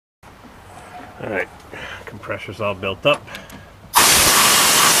Alright, compressor's all built up.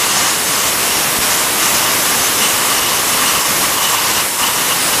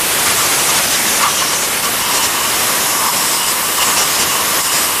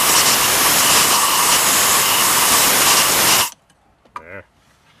 There.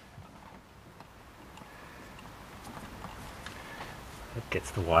 That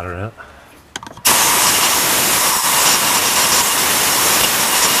gets the water out.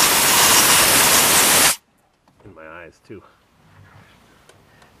 Too.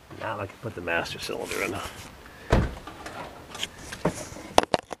 Now I can put the master cylinder in.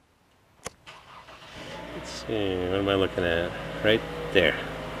 Let's see, what am I looking at? Right there.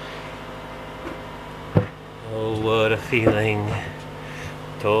 Oh, what a feeling.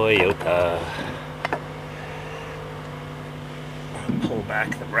 Toyota. Pull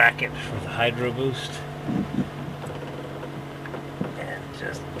back the bracket for the hydro boost. And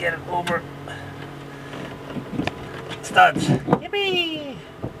just get it over. Studs. Yippee!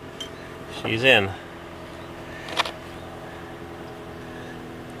 She's in.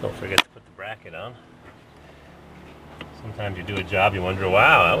 Don't forget to put the bracket on. Sometimes you do a job, you wonder,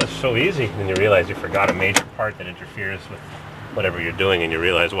 wow, that was so easy. And then you realize you forgot a major part that interferes with whatever you're doing, and you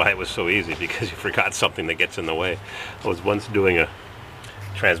realize why it was so easy, because you forgot something that gets in the way. I was once doing a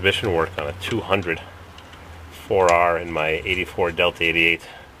transmission work on a 200 4R in my 84 Delta 88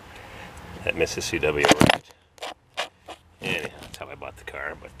 at Mississippi. Anyway, that's how I bought the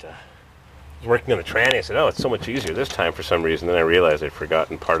car, but I was working on the tranny. I said, oh, it's so much easier this time for some reason. Then I realized I'd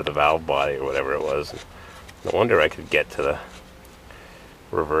forgotten part of the valve body or whatever it was. And no wonder I could get to the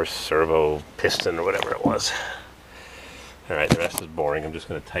reverse servo piston or whatever it was. Alright, the rest is boring. I'm just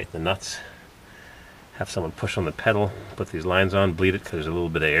going to tighten the nuts. Have someone push on the pedal, put these lines on, bleed it because there's a little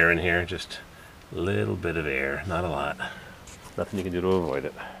bit of air in here. Just a little bit of air, not a lot. Nothing you can do to avoid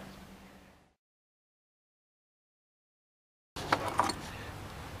it.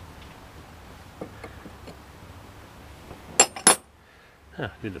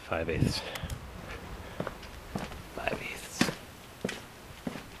 Do the 5/8. 5/8.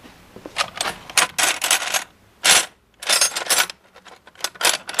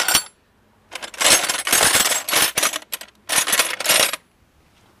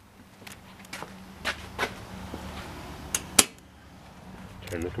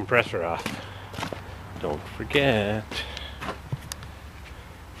 Turn the compressor off. Don't forget.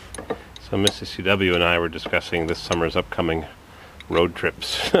 So Mrs. CW and I were discussing this summer's upcoming road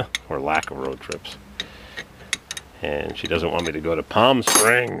trips, or lack of road trips. And she doesn't want me to go to Palm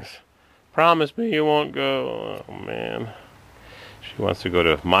Springs. Promise me you won't go. Oh man. She wants to go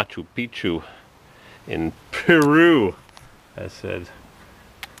to Machu Picchu in Peru. I said,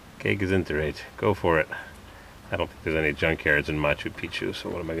 okay, Gesundheit, go for it. I don't think there's any junkyards in Machu Picchu, so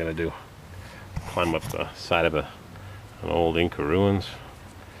what am I going to do? Climb up the side of an old Inca ruins?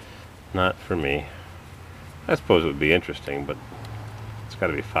 Not for me. I suppose it would be interesting, but it's got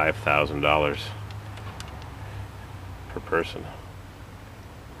to be $5,000 per person.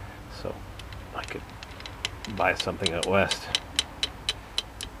 So I could buy something out west.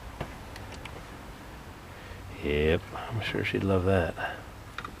 Yep, I'm sure she'd love that.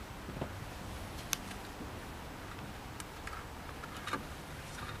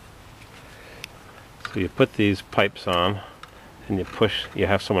 So you put these pipes on and you push, you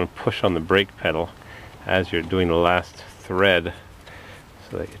have someone push on the brake pedal as you're doing the last thread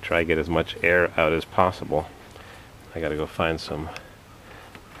so that you try to get as much air out as possible. I gotta go find some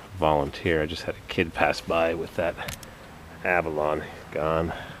volunteer. I just had a kid pass by with that Avalon.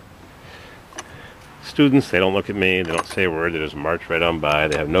 Gone. Students, they don't look at me, they don't say a word, they just march right on by.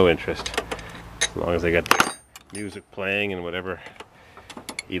 They have no interest. As long as they got the music playing and whatever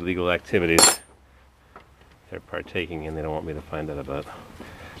illegal activities they're partaking in, they don't want me to find out about.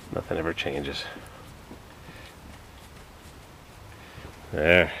 Nothing ever changes.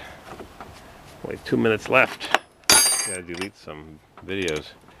 There. Only 2 minutes left. Gotta delete some videos.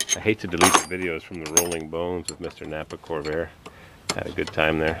 I hate to delete the videos from the Rolling Bones with Mr. Napa Corvair. Had a good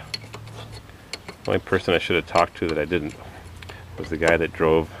time there. The only person I should have talked to that I didn't was the guy that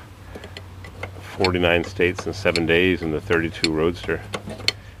drove 49 states in 7 days in the 32 Roadster.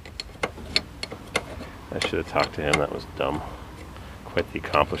 I should have talked to him. That was dumb. Quite the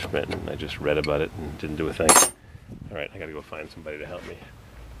accomplishment, and I just read about it and didn't do a thing. Alright, I gotta go find somebody to help me.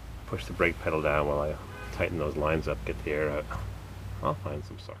 Push the brake pedal down while I tighten those lines up, get the air out. I'll find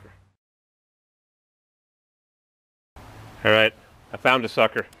some sucker. Alright, I found a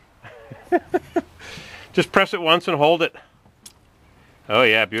sucker. Just press it once and hold it. Oh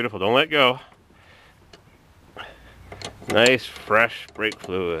yeah, beautiful. Don't let go. Nice, fresh brake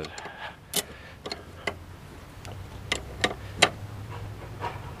fluid.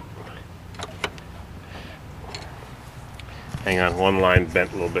 Hang on, one line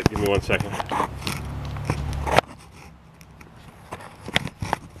bent a little bit. Give me 1 second.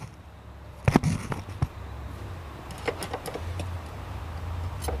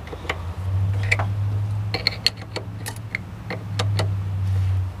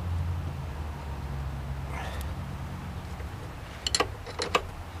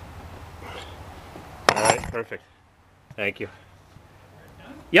 All right, perfect. Thank you.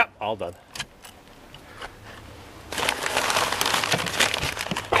 Yep, all done.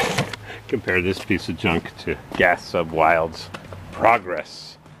 Compare this piece of junk to Gas Sub Wild's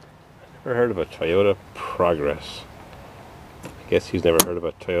Progress. Never heard of a Toyota Progress. I guess he's never heard of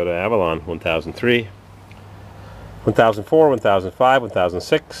a Toyota Avalon 1003, 1004, 1005,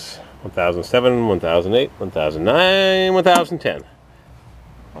 1006, 1007, 1008, 1009, 1010.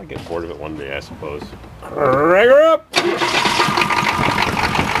 I'll get bored of it one day, I suppose. Crank her up!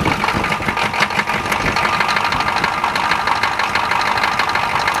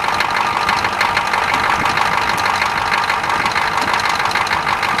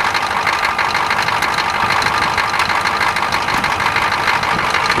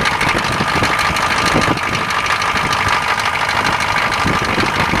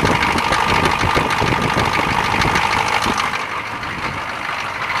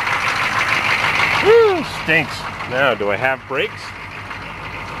 Stinks. Now, do I have brakes?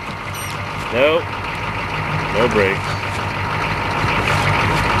 No. No brakes.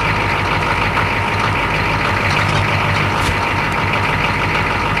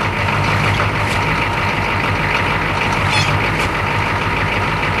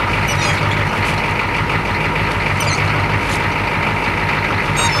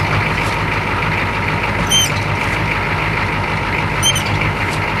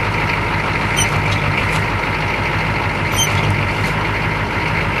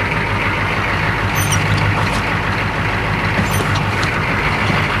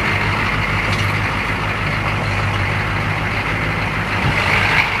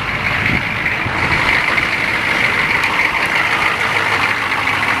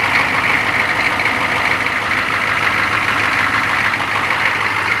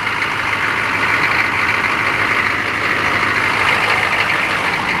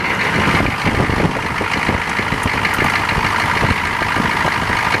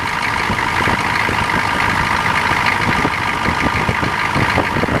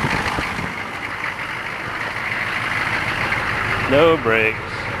 No brakes.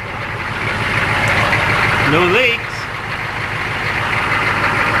 No leaks.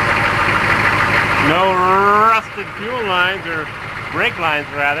 No rusted fuel lines, or brake lines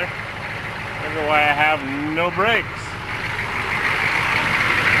rather. I don't know why I have no brakes.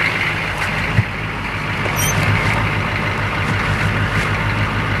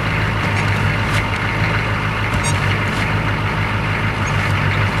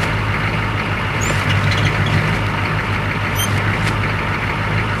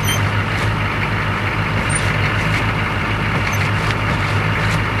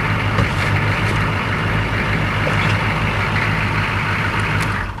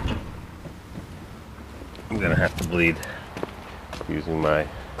 I'm gonna have to bleed using my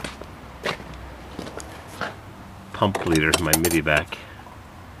pump bleeder, my MIDI back.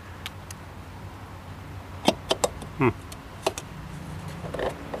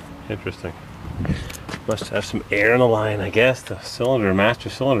 Interesting. Must have some air in the line, I guess. The cylinder, master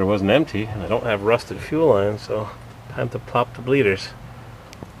cylinder, wasn't empty, and I don't have rusted fuel lines, so time to plop the bleeders.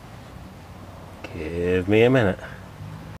 Give me a minute.